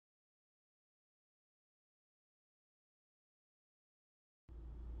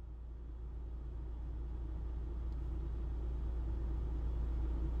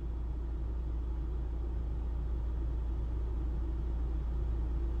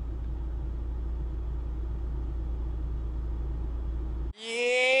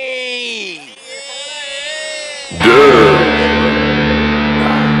Yay!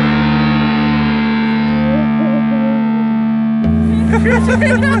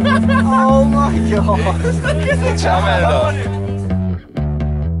 Oh my god! Jhamil då.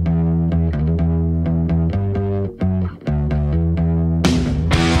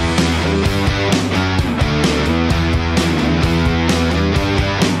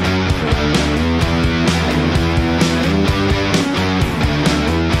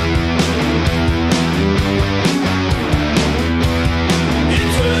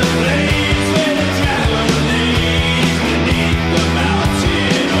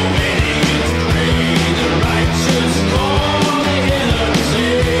 Just call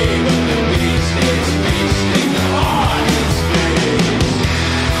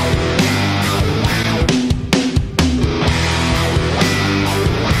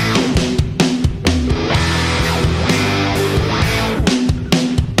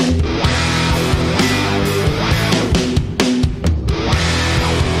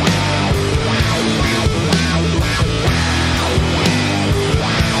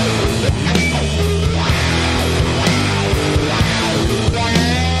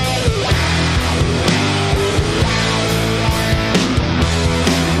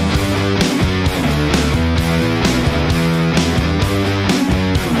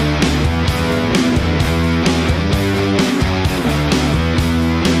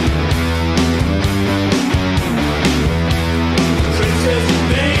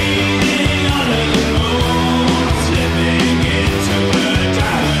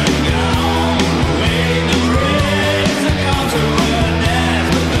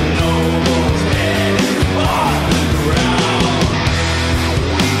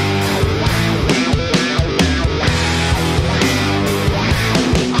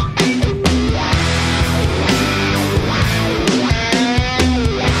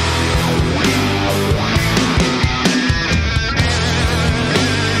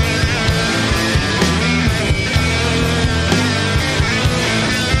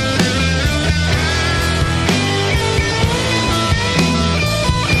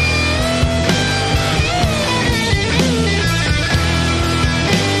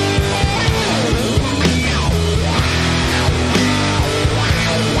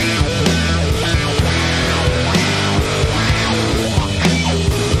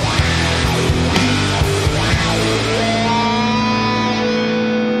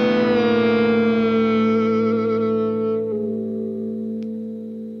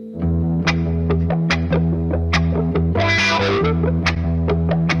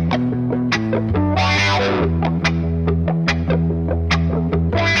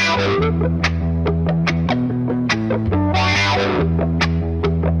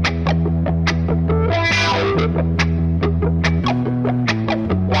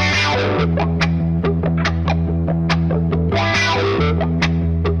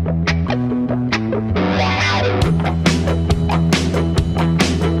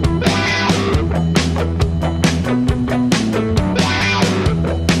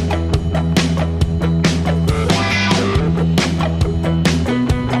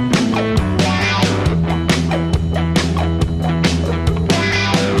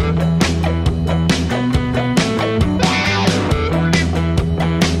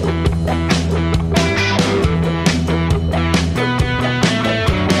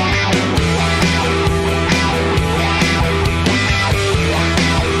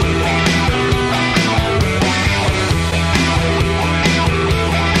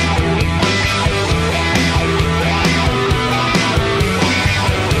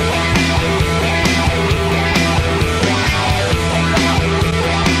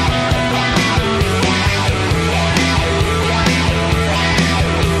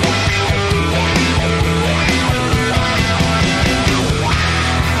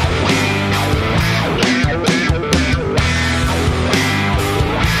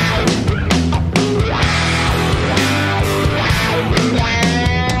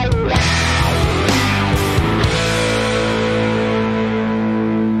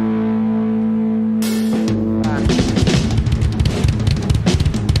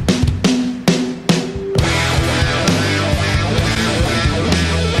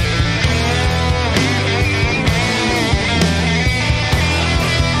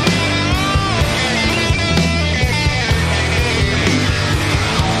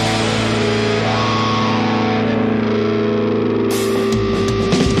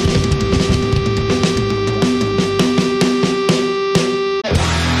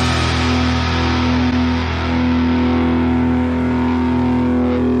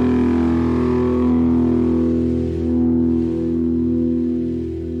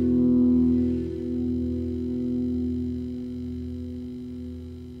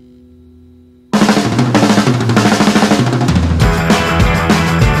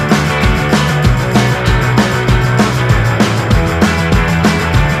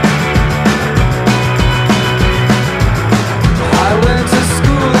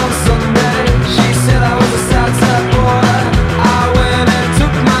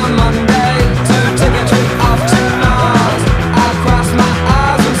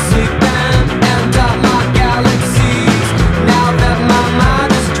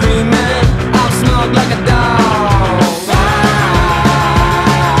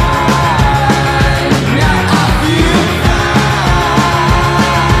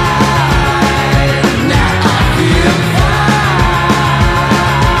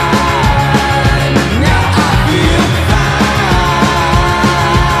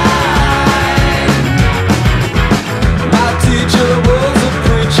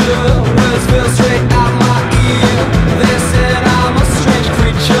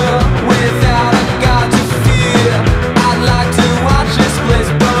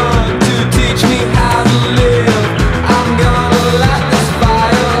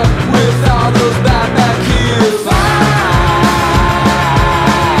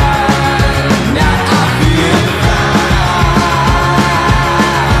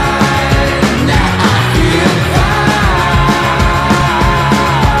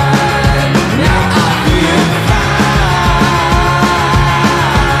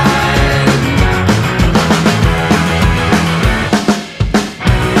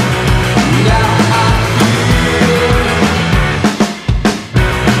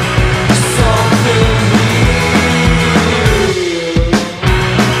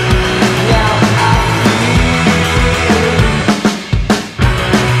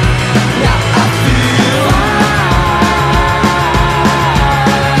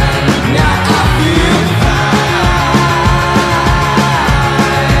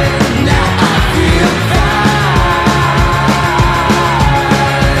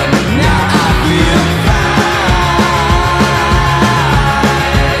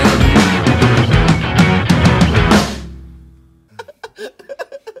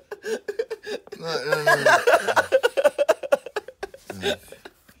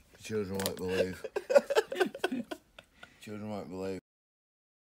Children won't believe. Children won't believe.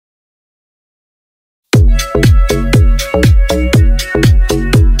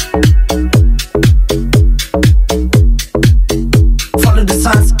 Follow the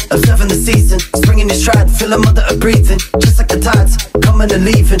signs, observing the season. Spring in your stride, feel a mother a breathing. Just like the tides, coming and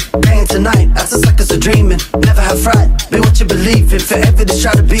leaving. Day and tonight, acts like us are dreaming. Never have fright, be what you believe in. Forever to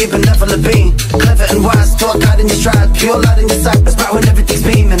try to be a benevolent being. Clever and wise, talk out in your stride. Pure light in your sight, that's right when everything's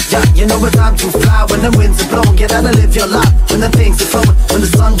beaming. Yeah, you know it's time to fly when the winds are blowing. Get out and live your life when the things are flowing. When the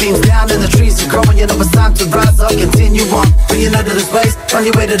sun beams down and the trees are growing. You know it's time to rise up, continue on. Being under the space, on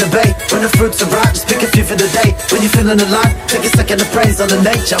your way to the bay. When the fruits are ripe, just pick a few for the day. When you're feeling alive, take a second to praise all the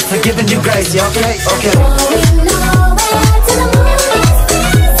nature for giving you grace. Yeah, okay, okay. Going nowhere to the moon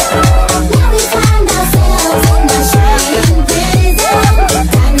is now we find ourselves in the shining prison.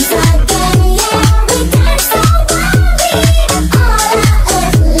 Dance again, yeah, we can't stop worrying. All our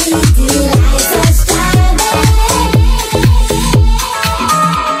earthly delights are striving.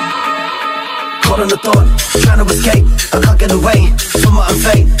 Caught on the thought, trying to escape. I can't get away from my own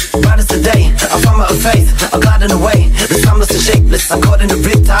fate. Bright as the day, I find my own faith. I'm gliding away, the timeless and shapeless. I'm caught in a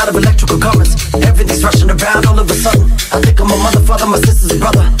riptide of electrical currents. Everything's rushing around all of a sudden. I think I'm a mother, father, my sister's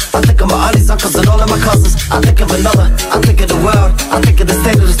brother. I think I'm my aunties, uncles, and all of my cousins. I think of another, I think of the world. I think of the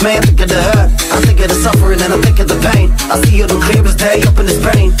state of this man, think of the hurt. I think of the suffering and I think of the pain. I see it all clear as day up in his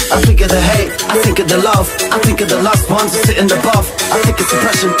brain. I think of the hate, I think of the love. I think of the lost ones who sitting above. I think it's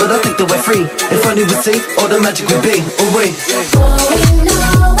oppression, but I think that we're free. If only we see all the magic we be, oh we. Going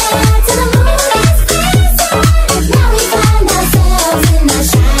nowhere to the moon is now we find ourselves in the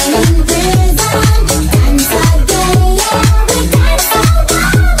shining prison. Dance again, yeah, we can't stop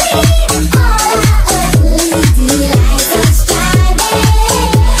worrying. All our earthly delights are striving.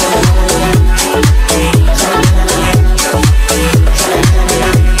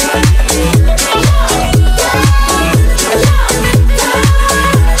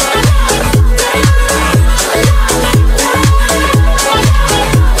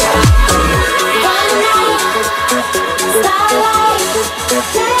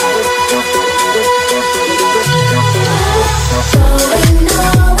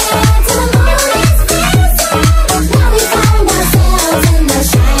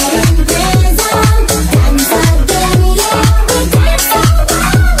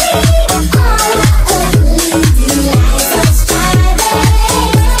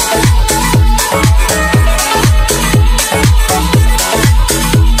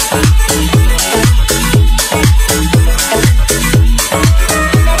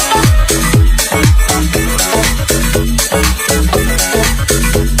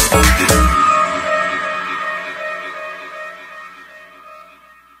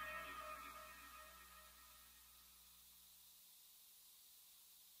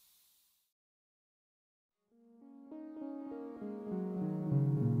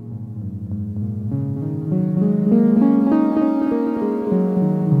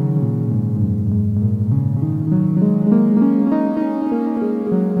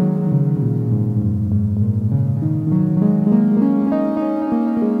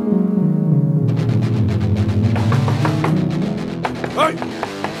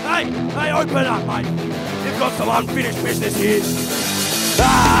 Hey, open up, mate. You've got some unfinished business here.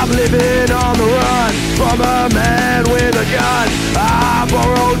 I'm living on the run from a man with a gun. I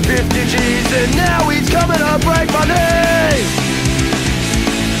borrowed 50 G's and now he's coming to break my knee.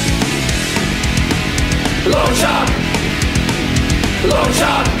 Long shot, long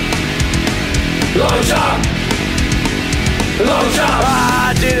shot, long shot, long shot.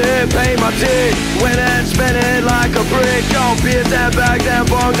 I didn't pay my tig, went and spent it like a brick. Don't pierce that bag, that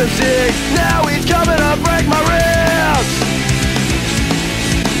bongs and sick. Now he's coming to break my ribs.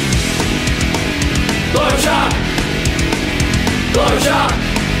 Long shot, long shot,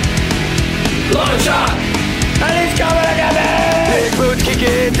 long shot, and he's coming to get me. Big boots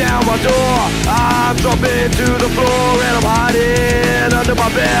kicking down my door. I'm dropping to the floor and I'm hiding under my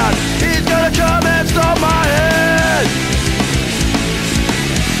bed. He's gonna come and stop my head.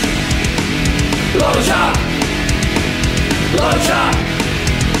 Long shot, long shot,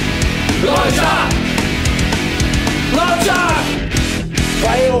 long shot, long shot.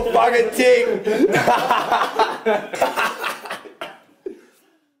 Real fucking ting.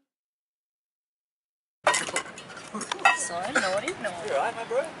 Sorry, naughty, naughty. You alright, my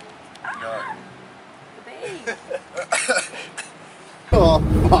bro? No. The Oh,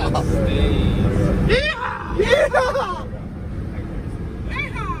 fuck. Yeah! Yeah!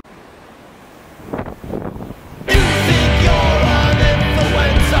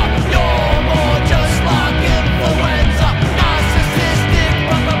 You're more just like influenza. Narcissistic,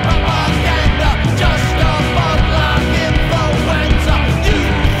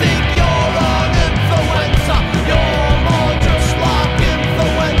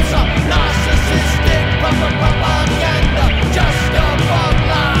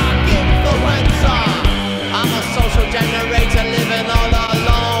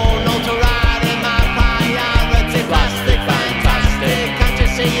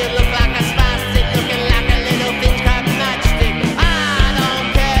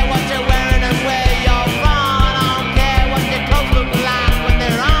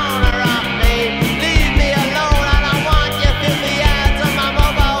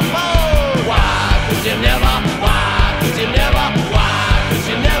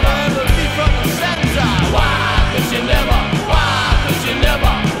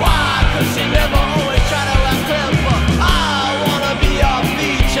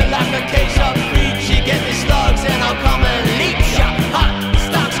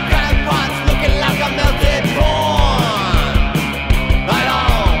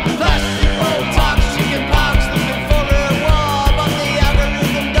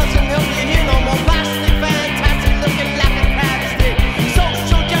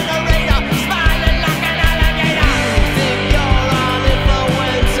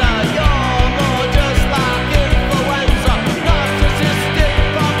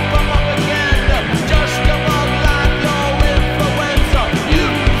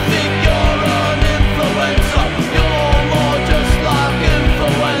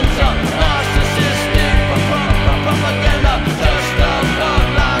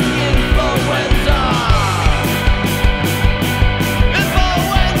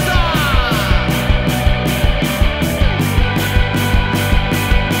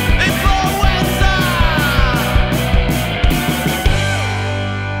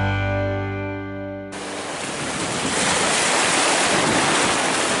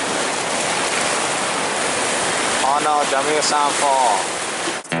 no, Jhamil sound fall.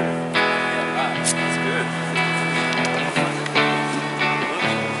 That's good.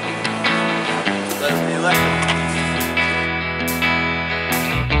 That's the electric.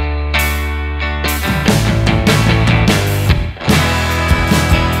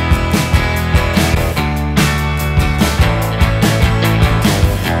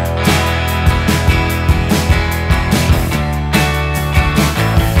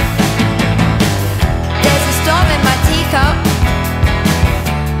 There's a storm in my teacup.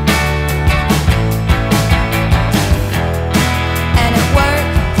 And it won't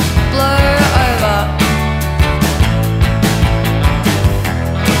blow over.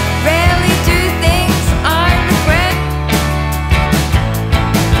 Rarely do things I regret.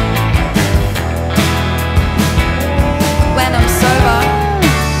 When I'm sober.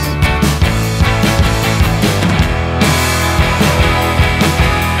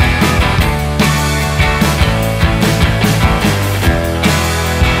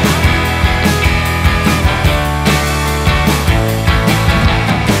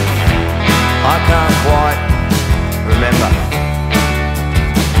 I can't quite remember.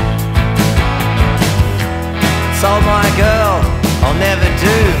 Told my girl I'll never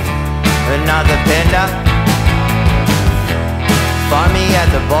do another bender. Find me at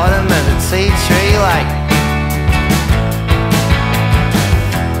the bottom of the tea tree lake.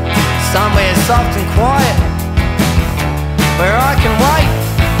 Somewhere soft and quiet where I can wait.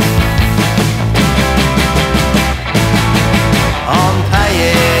 I'm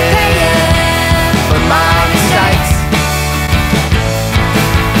paying for my mistakes.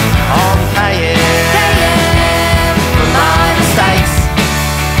 I'm paying for my mistakes.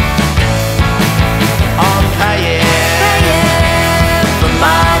 I'm paying for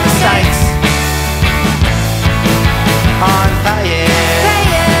my mistakes. I'm paying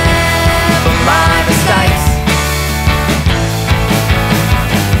for my mistakes.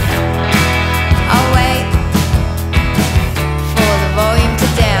 I'll wait for the volume to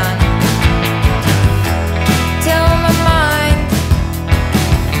down. Till my mind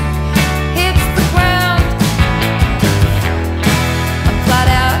hits the ground. I'm flat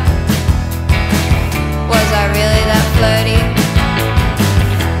out. Was I really that flirty?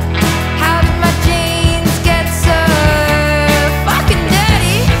 How did my jeans get so fucking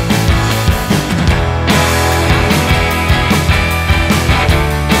dirty?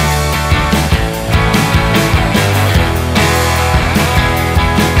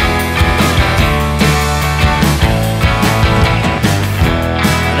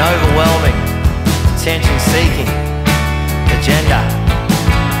 An overwhelming, attention-seeking agenda.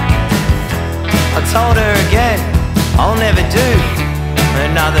 I told her again, I'll never do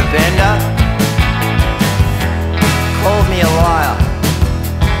another bender. Called me a liar.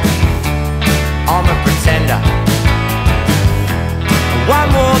 I'm a pretender. One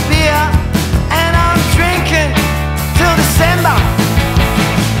more beer and I'm drinking till December.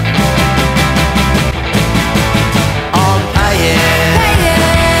 I'm paying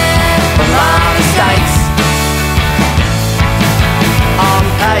for my mistakes. I'm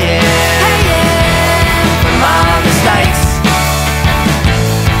paying for my mistakes.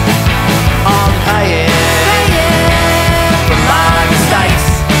 I'm paying for my mistakes.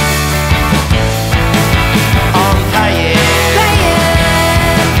 I'm paying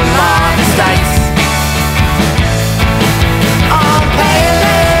for my mistakes. I'm paying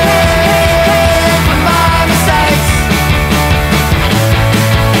for my mistakes.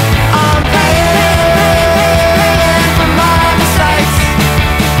 I'm paying for my mistakes.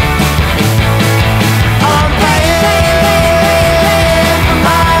 I'm paying for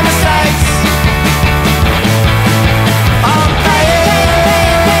my mistakes. I'm paying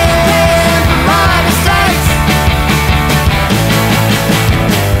for my mistakes.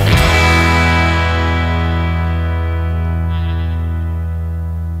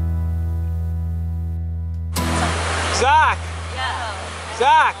 Zach! Yeah.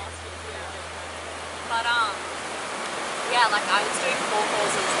 Zach! But yeah, like I was doing 4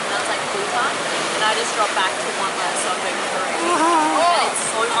 courses and that was like full time, and I just dropped back to one less, so I'm doing 3. And it's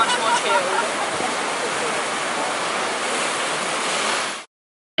so much more chilled.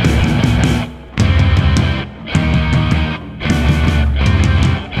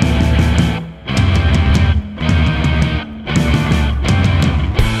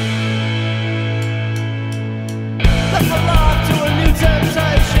 Let's alive to a new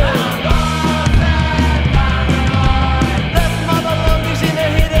temptation. Left mother lungies in a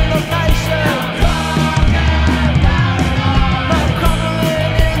hidden location. Not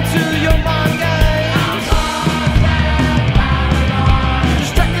crumbling into your mind.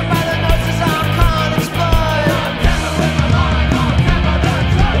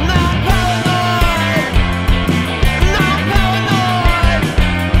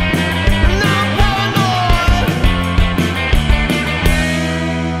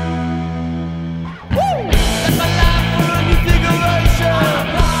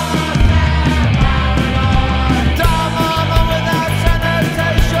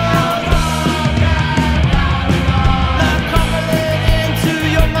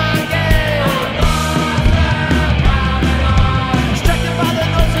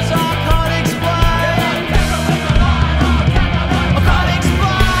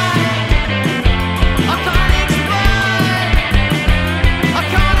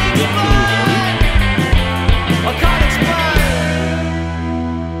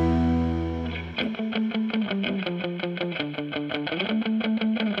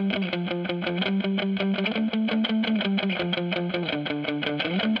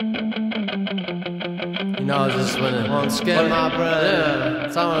 No, just when it won't skin my brain. Yeah,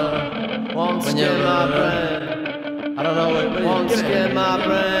 someone won't skin my brain. I don't know what it won't skin my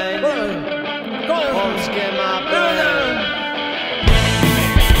brain. Won't skin my brain.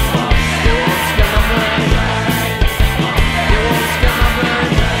 You won't skin my brain. You won't skin my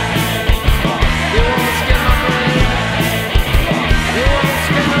brain. You won't skin my brain. You won't skin my brain.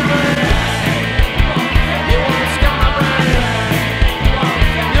 You won't skin my brain. You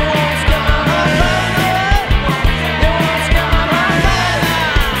won't skin my brain. You won't skin my brain.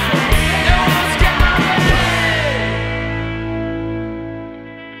 You won't skin my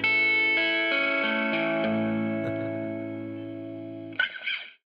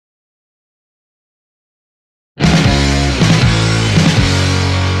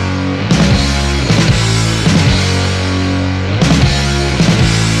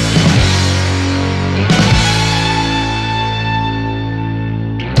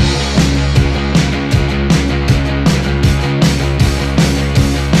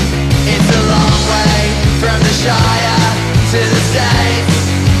It's a long way from the Shire to the States,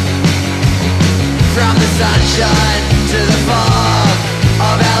 from the sunshine to the fog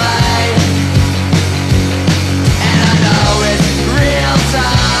of LA. And I know it's real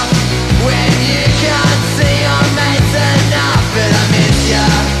tough when you can't see your mates enough. But I miss ya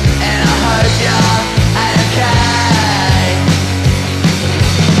and I hope you're okay.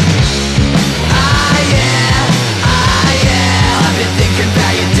 Ah yeah, I've been thinking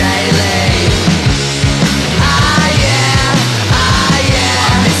about you daily. Ah yeah,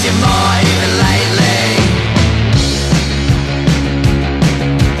 I miss you more even lately.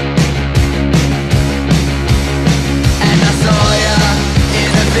 And I saw ya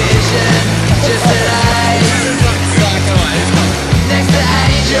in a vision just today, next to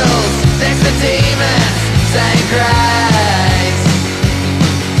angels, next to demons, saying grace.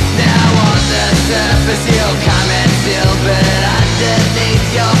 Now on the surface you'll come and still, but underneath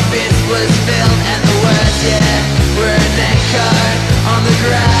your fist was filled, and the words, yeah, were an echo on the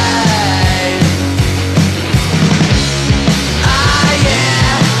grave. Ah yeah,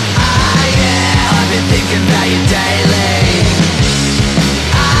 I've been thinking about you daily.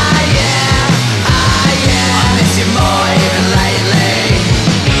 Ah yeah, I miss you more even lately.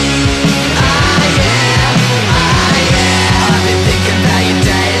 Ah yeah, I've been thinking about you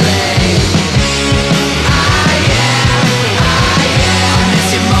daily. Ah yeah, I miss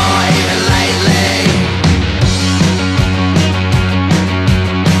you more even lately.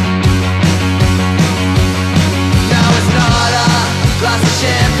 No, it's not a glass of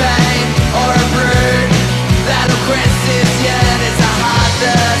champagne or a brew that'll quench this yearn. It's a hard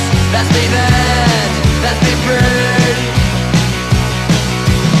thirst that's been earned, that's been brewed.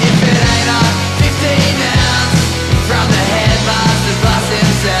 If it ain't a 15 ounce from the headmaster's glass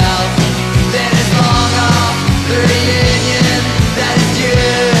himself, then it's long off the reunion that is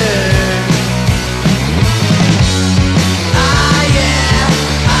due. Ah yeah,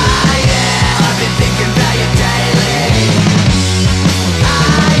 I've been thinking about you daily.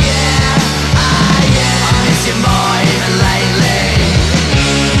 Ah yeah, I miss you more even lately.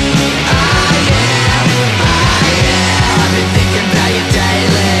 Ah yeah, I've been thinking about you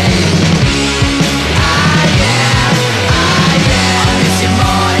daily. Ah yeah, I miss you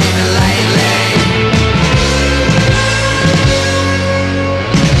more even lately.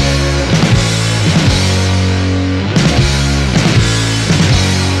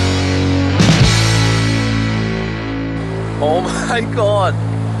 Oh my god.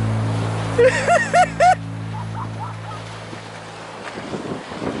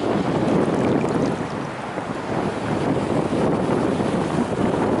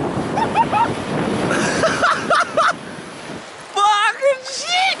 Fucking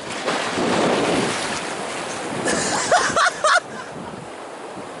shit.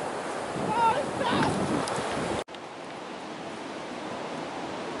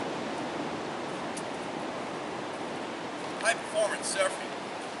 High performance surfing.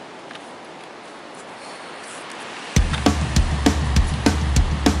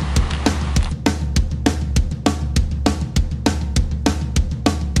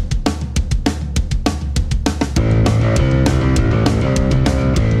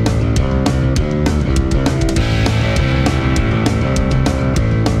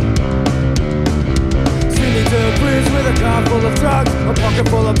 Sending to a bridge with a car full of drugs, a pocket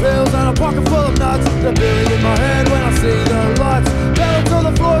full of pills and a pocket full of nuts. The billy in my head when I see the lights. Pedal to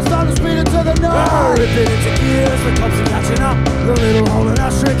the floor, start to speed into the night. Ripping into gear as the cops are catching up. The little hole in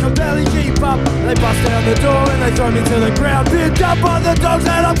our street can barely keep up. They bust down the door and they throw me to the ground. Picked up by the dogs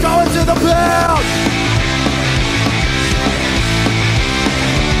and I'm going to the pound.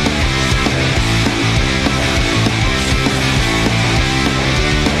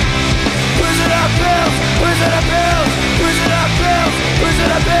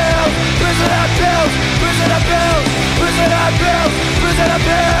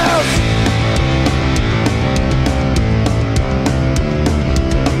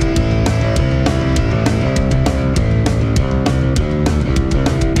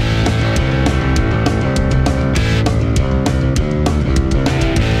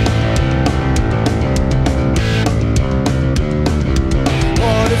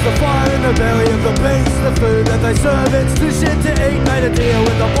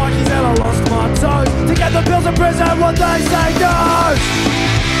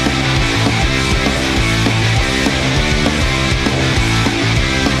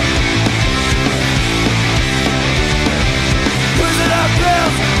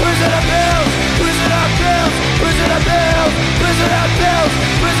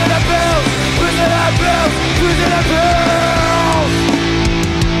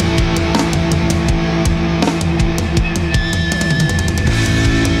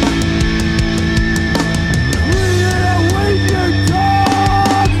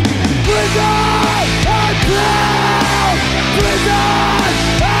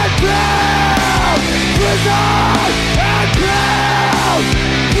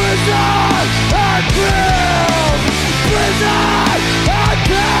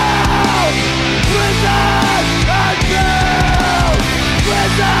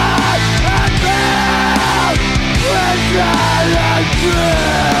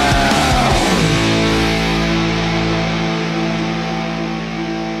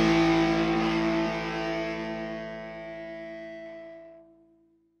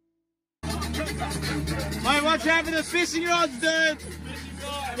 watch out for the fishing rods, dude.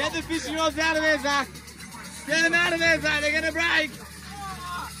 Get the fishing rods out of there, Zach. Get them out of there, Zach. They're gonna break.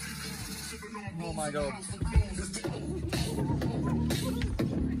 Oh my god.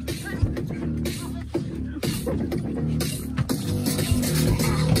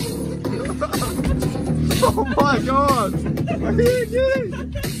 Oh my god! What are you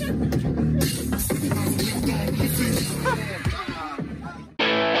doing?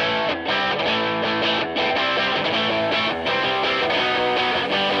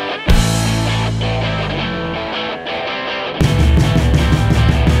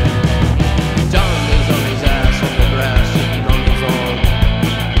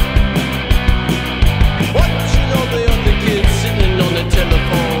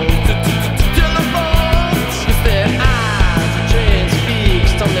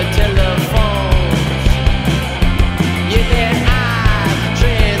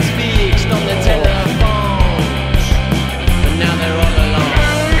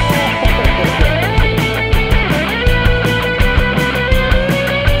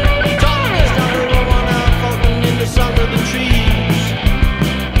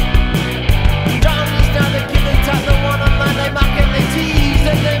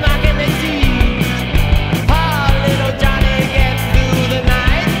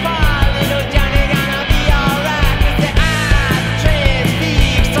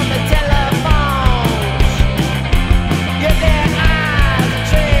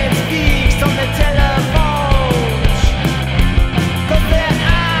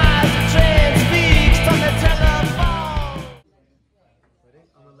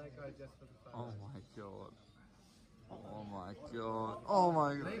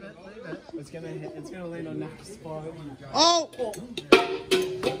 It's gonna land on Napp's spot. Oh! Jesus,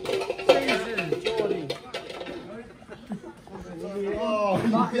 Jyoti. Oh,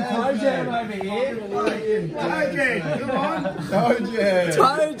 toe jam over here. Toe jam, come on. Toe jam.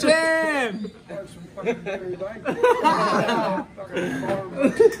 Toe jam.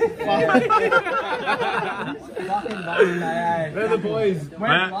 Where are the boys?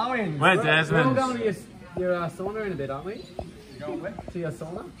 We're blowing. Where's Desmond? We're all going to your sauna in a bit, aren't we? Going where? To your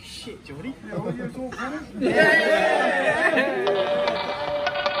sauna? Shit, Jyoti. Yeah, all yours all coming? Yeah!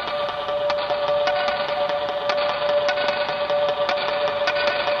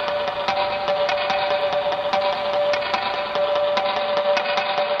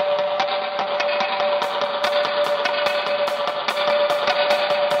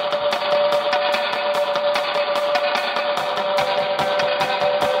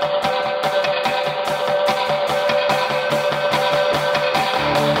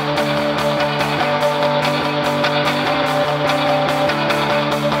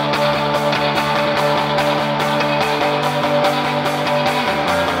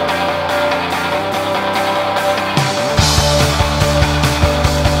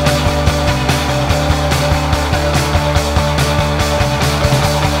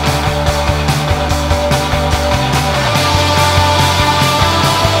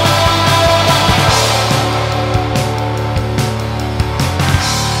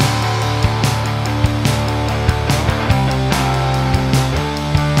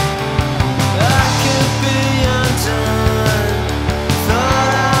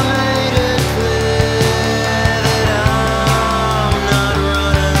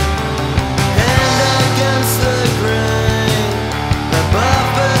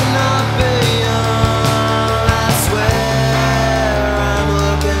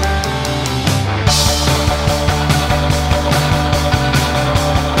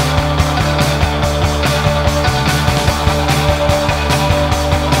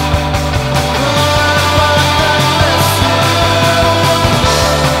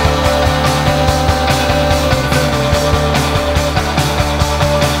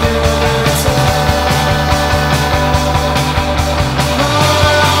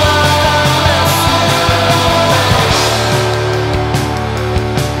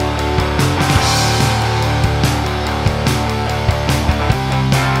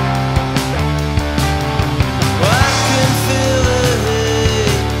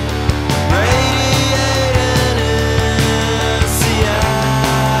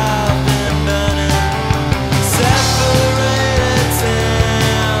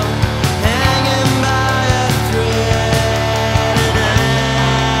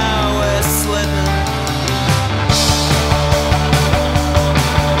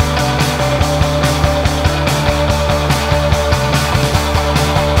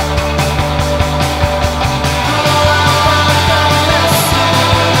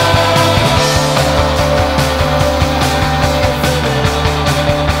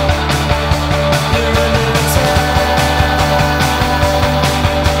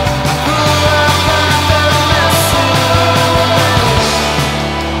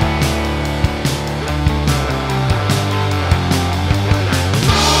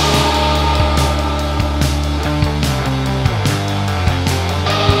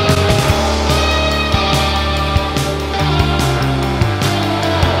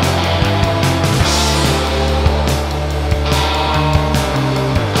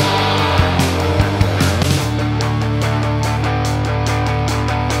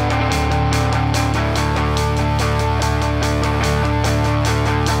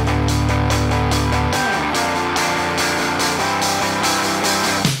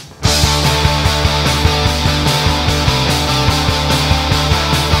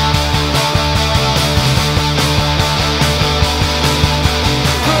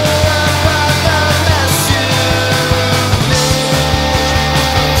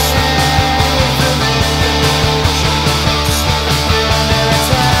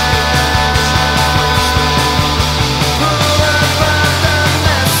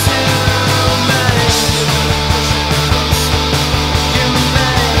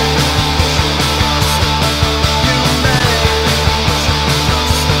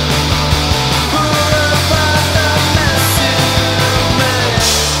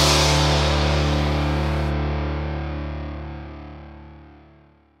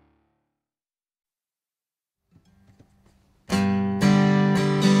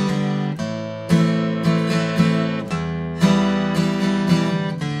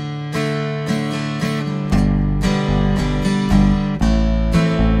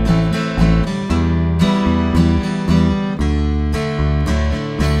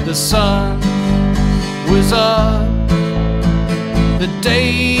 was up, the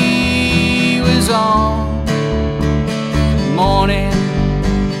day was on. Morning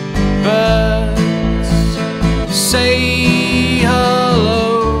birds say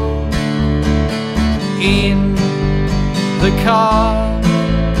hello. In the car,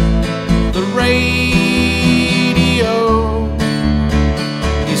 the radio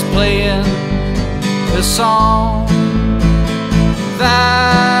is playing a song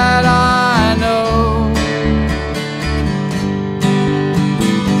that I know.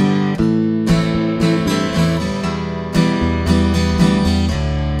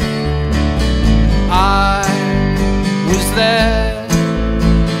 I was there,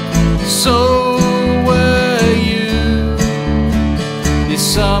 so were you. This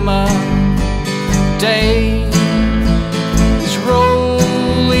summer day is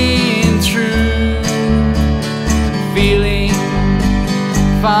rolling through, feeling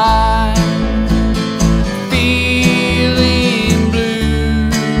fine, feeling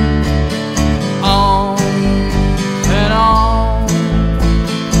blue, on and on,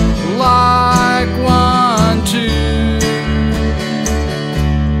 like 1, 2.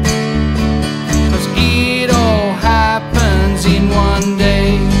 'Cause it all happens in one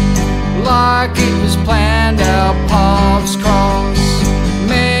day, like it was planned, our paths cross.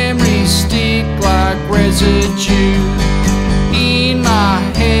 Memories stick like residue. In my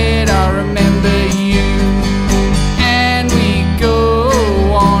head I remember you, and we go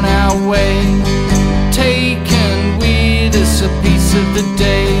on our way, taking with us a piece of the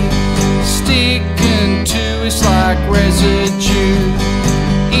day, sticking to us like residue.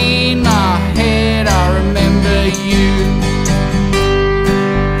 In my head I remember you.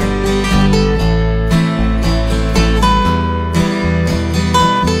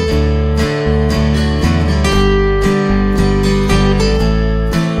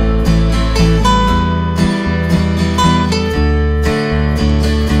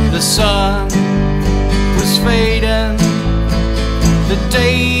 The sun was fading, the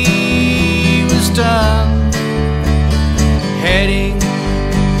day was done, heading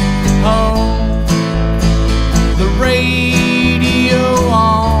home, the radio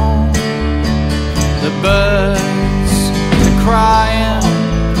on, the birds crying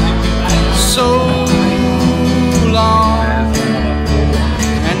so long,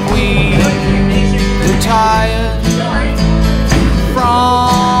 and we were tired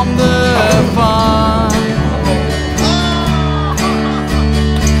from the fun.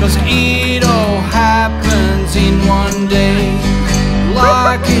 'Cause it all happens in one day,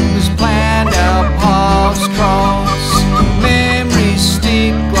 like it was planned, our paths cross. Memories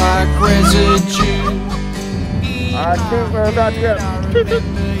stick like residue. I think we're about to get.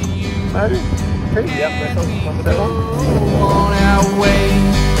 On our way,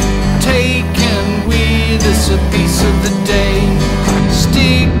 taken with